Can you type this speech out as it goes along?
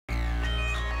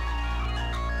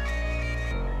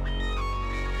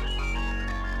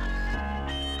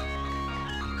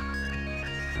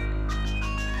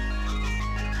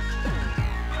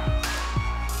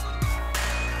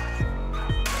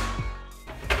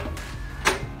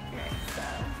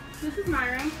this is my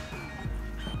room.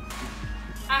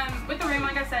 With the room,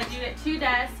 like I said, you get 2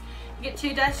 desks, you get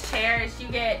 2 desk chairs, you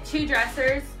get 2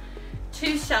 dressers,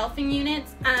 2 shelving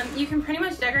units. You can pretty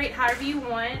much decorate however you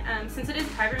want. Since it is a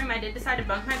private room, I did decide to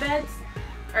bunk my beds,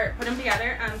 or put them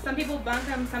together. Some people bunk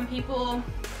them, some people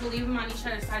will leave them on each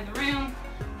other side of the room.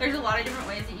 There's a lot of different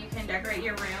ways that you can decorate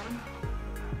your room.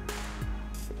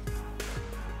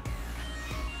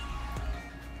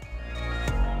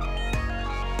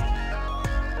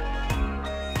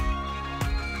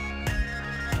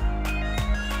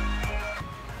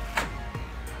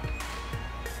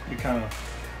 We kind of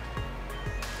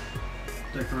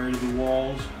decorated the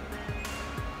walls.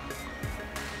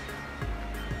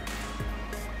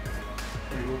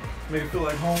 There you go. Made it feel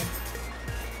like home.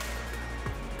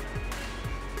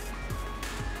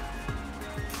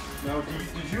 Now,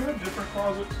 did you have different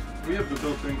closets? We have the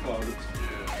built-in closets.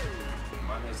 Yeah.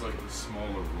 Mine has like the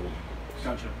smaller rolling.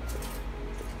 Gotcha.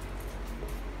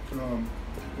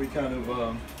 We kind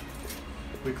of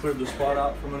we cleared the spot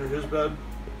out from under his bed.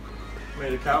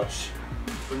 Made a couch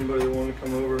for anybody that wanted to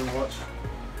come over and watch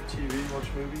TV, watch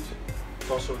movies.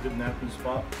 It's also a good napping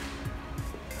spot.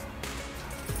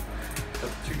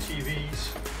 Got 2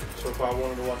 TVs, so if I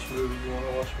wanted to watch a movie, you want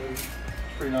to watch a movie, it's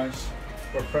pretty nice.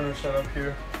 Our printer set up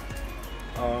here.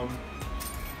 That's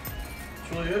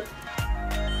really it.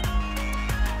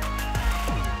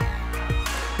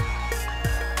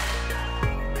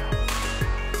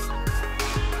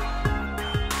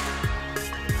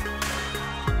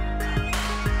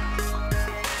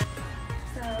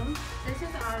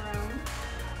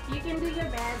 You can do your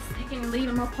beds, you can leave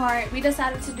them apart. We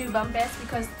decided to do bunk beds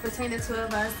because between the 2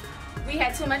 of us, we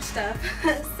had too much stuff.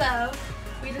 So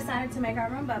we decided to make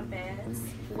our own bunk beds.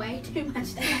 Way too much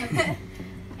stuff.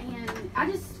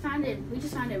 And we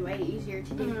just found it way easier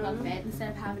to do bunk beds instead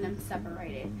of having them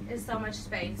separated. It's so much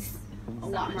space. A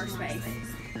lot more space.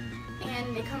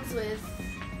 And it comes with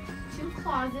 2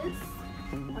 closets.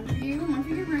 One for you and one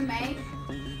for your roommate.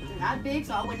 They're not big,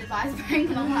 so I wouldn't advise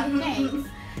bringing a lot of things.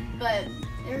 But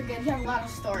they're good. You have a lot of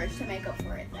storage to make up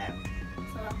for it, though.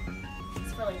 So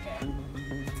it's really good.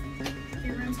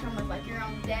 Your rooms come with like your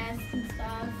own desk and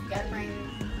stuff. You gotta bring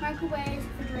microwaves,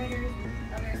 refrigerators,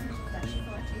 and other essentials that you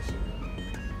feel like you should need.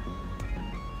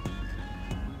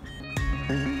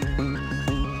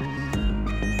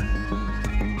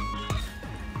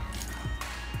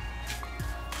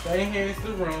 So here's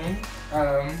the room.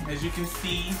 As you can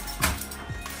see,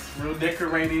 real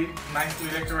decorated, nicely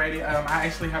decorated. I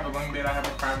actually have a bunk bed. I have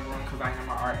a private room because I am an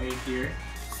RA here.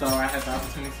 So I had the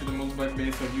opportunity to move bunk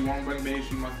beds. So if you want bunk beds,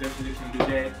 you most definitely can do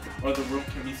that. Or the room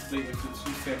can be split into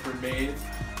 2 separate beds.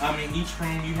 In each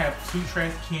room, you have 2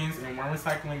 trash cans and 1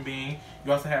 recycling bin.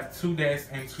 You also have 2 desks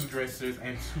and 2 dressers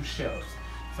and 2 shelves.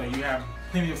 So you have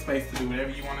plenty of space to do whatever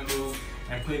you want to do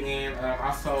and put in.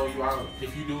 Also,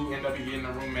 if you do end up getting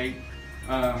a roommate,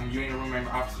 you and your roommate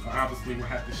obviously will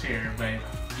have to share, but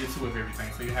you get 2 of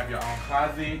everything. So you have your own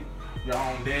closet, your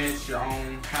own desk, your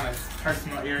own kind of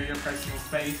personal area, personal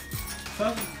space. So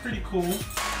it's pretty cool.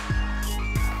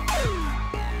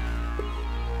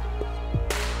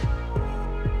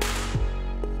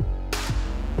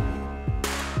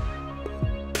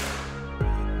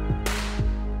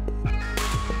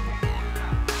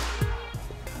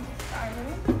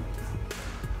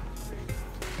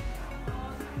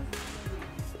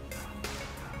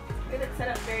 We have it set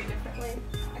up very differently,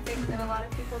 I think, than a lot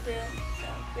of people do. So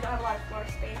we don't have a lot of floor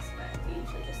space, but we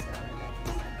usually just sit on it.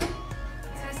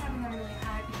 It's nice having them really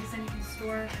high because then you can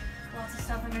store lots of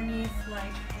stuff underneath,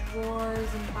 like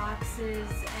drawers and boxes,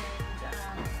 and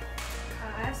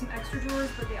I have some extra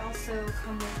drawers, but they also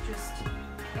come with just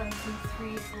some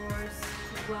 3 drawers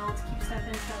as well to keep stuff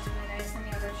in. So that's really nice. And we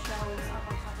have our shelves up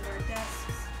on top of our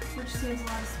desks, which saves a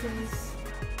lot of space.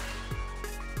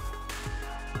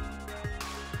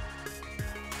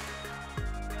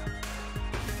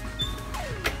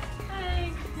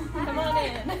 Come on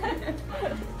in.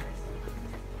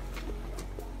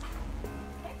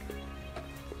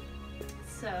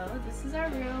 So this is our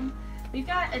room. We've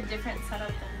got a different setup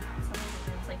than some of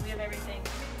the rooms. Like we have everything.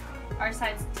 Our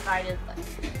side's divided like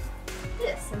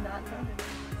this and not that.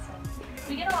 So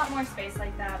we get a lot more space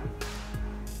like that.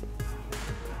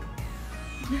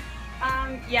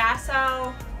 Yeah,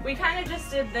 so we kind of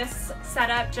just did this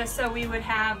setup just so we would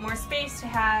have more space to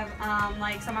have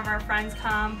like some of our friends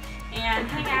come and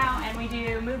hang out, and we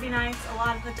do movie nights a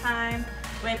lot of the time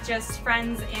with just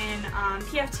friends in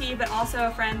PFT, but also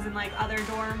friends in like other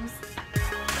dorms.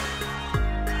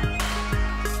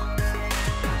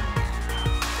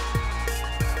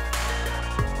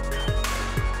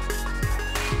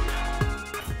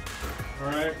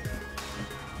 All right.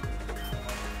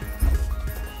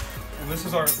 this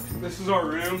is our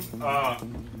room.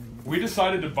 We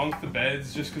decided to bunk the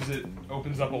beds just because it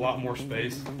opens up a lot more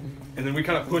space, and then we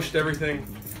kind of pushed everything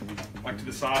like to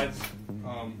the sides.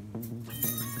 I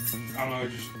don't know,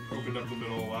 it just opened up the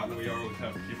middle a lot, and we always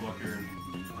have people up here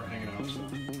and are hanging out. So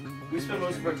we spend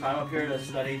most of our time up here to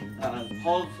study.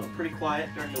 Hall's pretty quiet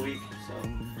during the week, so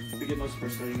we get most of our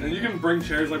study. And you can bring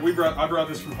chairs. Like I brought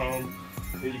this from home.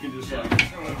 And you can just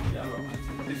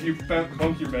if you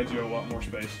bunk your beds, you have a lot more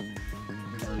space.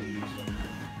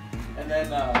 And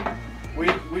then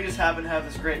we just happen to have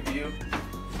this great view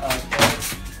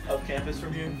of campus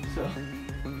from here. So.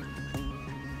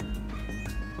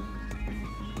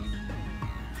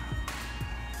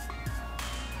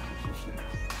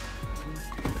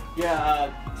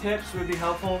 Yeah, tips would be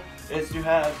helpful is to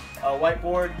have a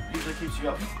whiteboard. Usually keeps you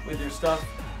up with your stuff.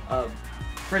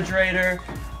 Refrigerator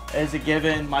is a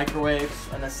given. Microwaves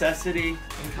a necessity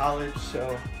in college,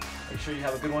 so make sure you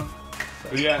have a good one.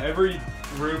 But yeah, every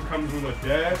room comes with a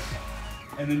desk,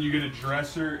 and then you get a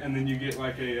dresser, and then you get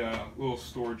like a little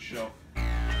storage shelf.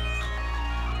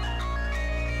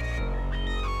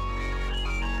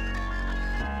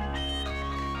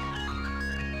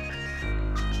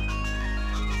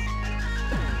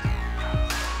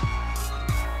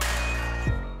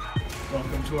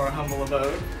 Welcome to our humble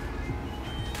abode.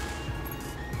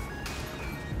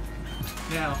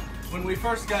 Now, when we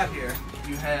first got here,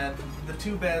 you had the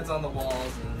 2 beds on the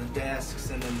walls and the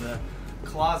desks and then the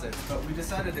closets, but we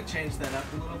decided to change that up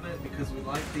a little bit because we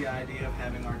liked the idea of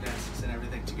having our desks and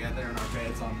everything together and our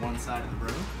beds on one side of the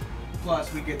room.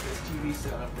 Plus, we get this TV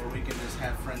set up where we can just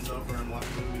have friends over and watch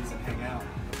movies and hang out.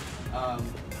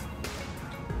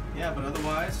 Yeah, but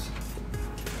otherwise,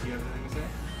 do you have anything to say?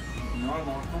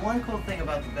 Normal. The one cool thing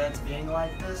about the beds being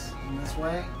like this, in this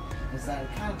way, is that it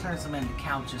kind of turns them into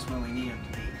couches when we need them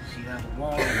to be. So you have a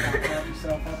wall to prop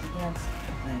yourself up against,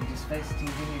 and then you just face the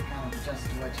TV, you kind of adjust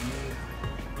to what you need.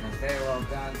 And it's very well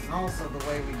done. And also the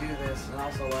way we do this, it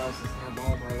also allows us to have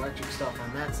all of our electric stuff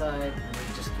on that side, and we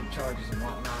just keep charges and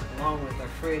whatnot, along with our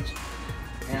fridge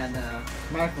and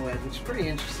microwave, which is a pretty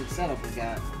interesting setup we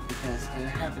got, because it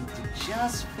happened to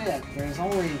just fit. There's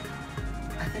only,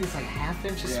 I think it's like a ½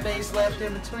 inch of space left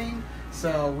in between,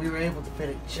 so we were able to fit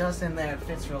it just in there. It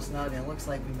fits real snug, and it looks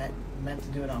like we meant to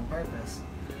do it on purpose.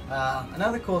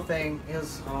 Another cool thing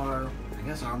is our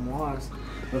armoires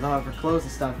with all of our clothes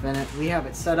and stuff in it. We have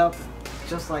it set up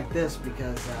just like this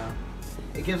because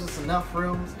it gives us enough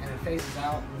rooms and it faces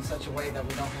out in such a way that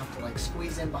we don't have to like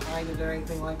squeeze in behind it or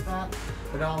anything like that.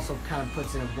 But it also kind of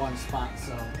puts it in one spot,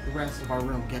 so the rest of our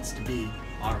room gets to be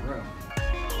our room.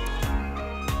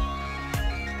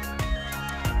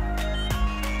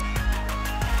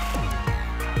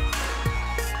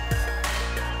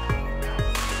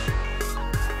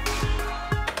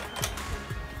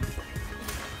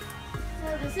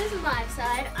 This is my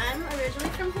side. I'm originally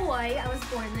from Hawaii. I was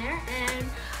born there, and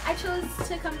I chose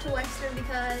to come to Western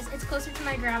because it's closer to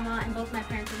my grandma, and both my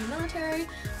parents are in the military,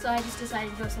 so I just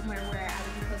decided to go somewhere where I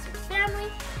would be closer to family.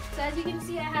 So as you can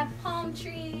see, I have palm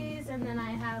trees, and then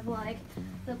I have like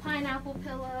the pineapple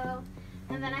pillow,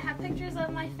 and then I have pictures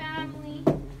of my family,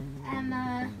 and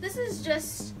this is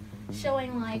just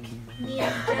showing like me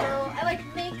in general. I like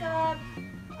makeup.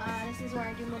 This is where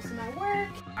I do most of my work.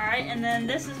 Alright, and then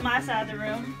this is my side of the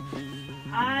room.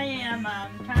 I am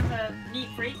kind of a neat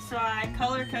freak, so I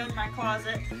color code my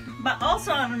closet. But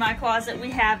also in my closet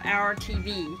we have our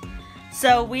TV.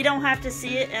 So we don't have to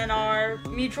see it in our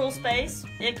mutual space.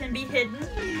 It can be hidden.